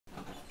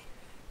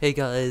Hey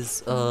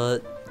guys,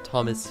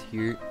 Thomas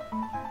here.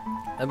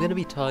 I'm gonna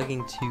be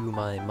talking to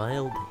my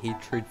mild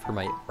hatred for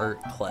my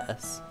art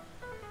class.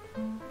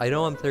 I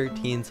know I'm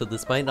 13, so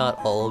this might not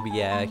all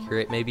be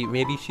accurate.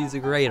 Maybe she's a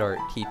great art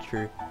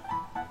teacher,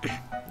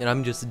 and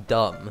I'm just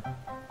dumb.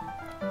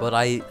 But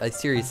I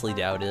seriously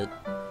doubt it.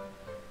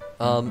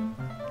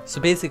 So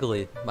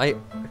basically,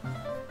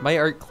 my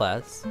art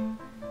class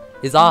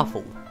is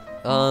awful.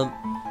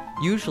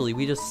 Usually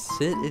we just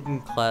sit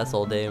in class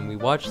all day and we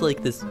watch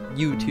like this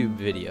YouTube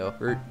video,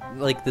 or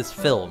like this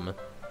film.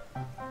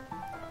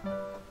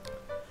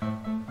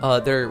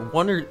 There are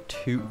one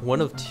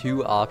of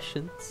two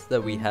options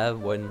that we have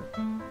when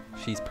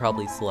she's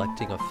probably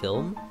selecting a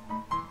film.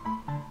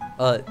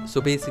 So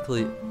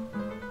basically,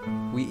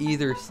 we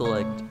either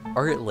select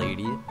Art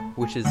Lady,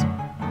 which is,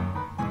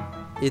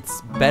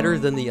 it's better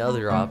than the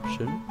other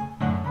option.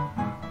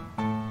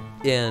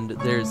 And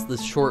there's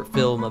this short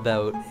film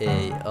about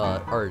a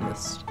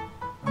artist.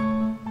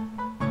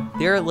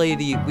 The Art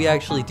Lady, we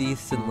actually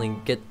decently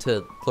get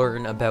to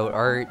learn about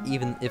art,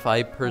 even if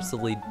I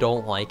personally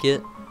don't like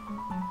it.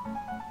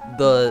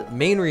 The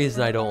main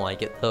reason I don't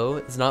like it, though,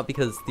 is not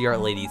because the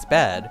Art Lady's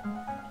bad.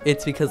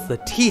 It's because the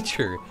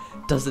teacher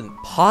doesn't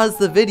pause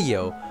the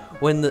video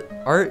when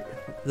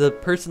the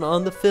person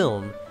on the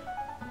film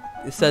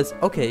says,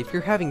 okay, if you're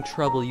having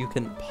trouble, you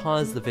can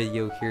pause the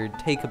video here,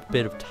 take a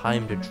bit of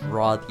time to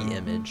draw the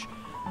image.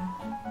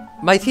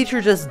 My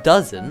teacher just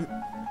doesn't.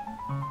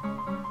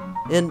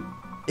 And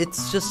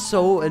it's just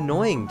so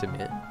annoying to me.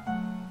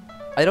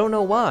 I don't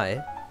know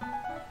why,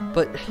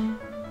 but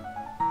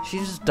she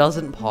just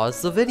doesn't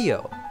pause the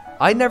video.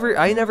 I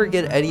never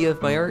get any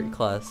of my art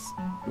class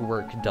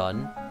work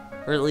done,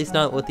 or at least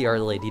not what the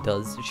Art Lady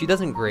does. She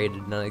doesn't grade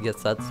it, and I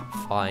guess that's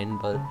fine,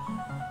 but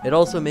it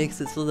also makes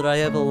it so that I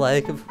have a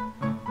lack of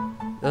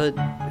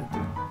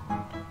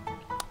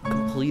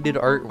completed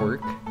artwork.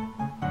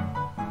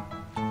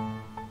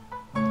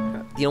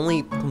 The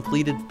only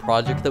completed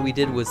project that we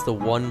did was the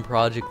one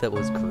project that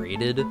was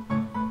graded,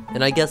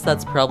 and I guess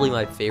that's probably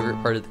my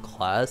favorite part of the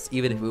class,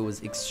 even if it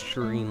was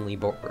extremely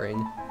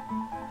boring.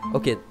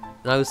 Okay,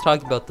 and I was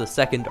talking about the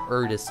second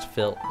artist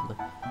film.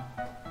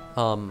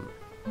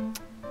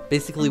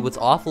 Basically what's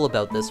awful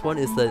about this one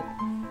is that,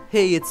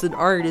 hey, it's an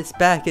artist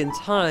back in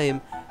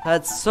time,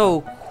 that's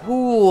so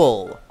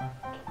cool!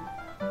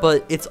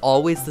 But it's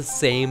always the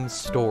same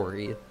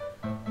story.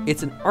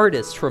 It's an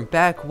artist from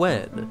back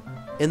when,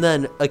 and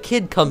then a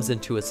kid comes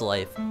into his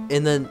life,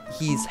 and then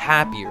he's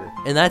happier,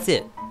 and that's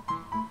it.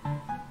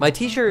 My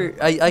teacher,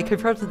 I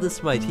confronted this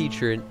to my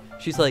teacher, and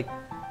she's like,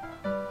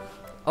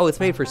 oh, it's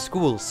made for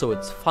schools, so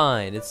it's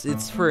fine.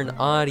 It's for an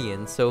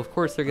audience, so of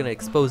course they're gonna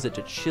expose it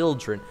to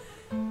children.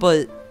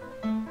 But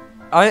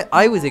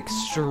I was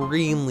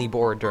extremely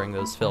bored during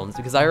those films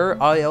because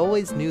I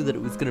always knew that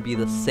it was gonna be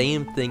the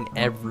same thing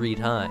every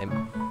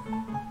time,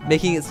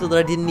 making it so that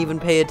I didn't even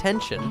pay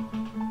attention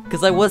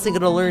because I wasn't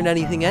gonna learn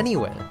anything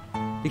anyway,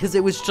 because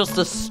it was just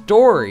a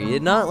story,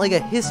 not like a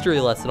history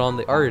lesson on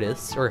the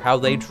artists or how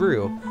they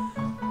drew.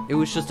 It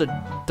was just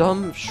a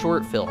dumb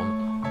short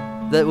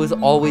film that was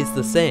always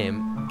the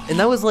same, and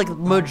that was like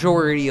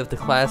majority of the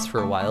class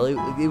for a while.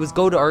 It was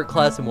go to art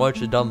class and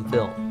watch a dumb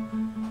film.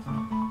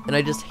 And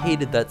I just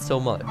hated that so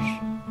much.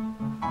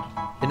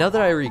 And now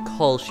that I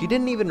recall, she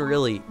didn't even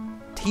really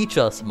teach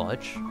us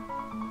much.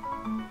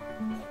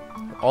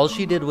 All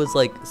she did was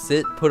like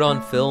sit, put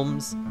on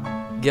films,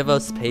 give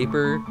us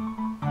paper.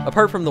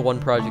 Apart from the one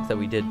project that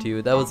we did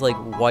too, that was like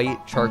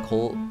white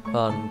charcoal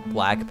on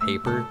black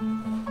paper.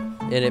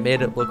 And it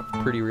made it look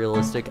pretty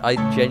realistic. I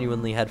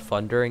genuinely had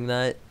fun during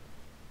that.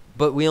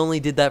 But we only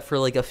did that for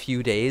like a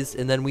few days,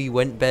 and then we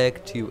went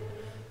back to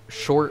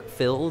short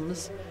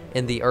films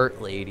and the Art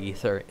Lady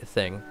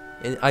thing,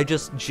 and I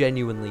just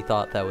genuinely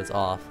thought that was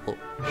awful.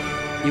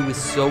 It was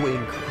so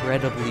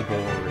incredibly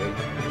boring.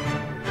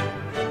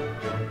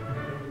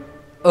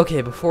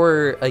 Okay,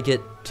 before I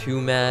get too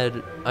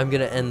mad, I'm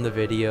gonna end the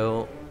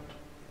video.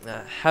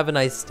 Have a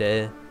nice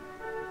day.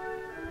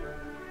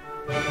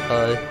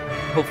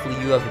 Hopefully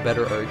you have a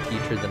better art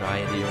teacher than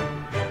I do.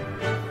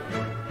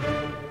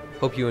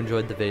 Hope you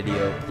enjoyed the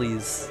video.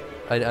 Please,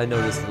 I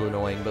know this is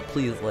annoying, but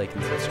please like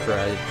and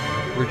subscribe.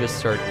 We're just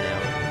starting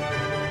out.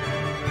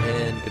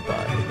 And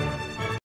goodbye.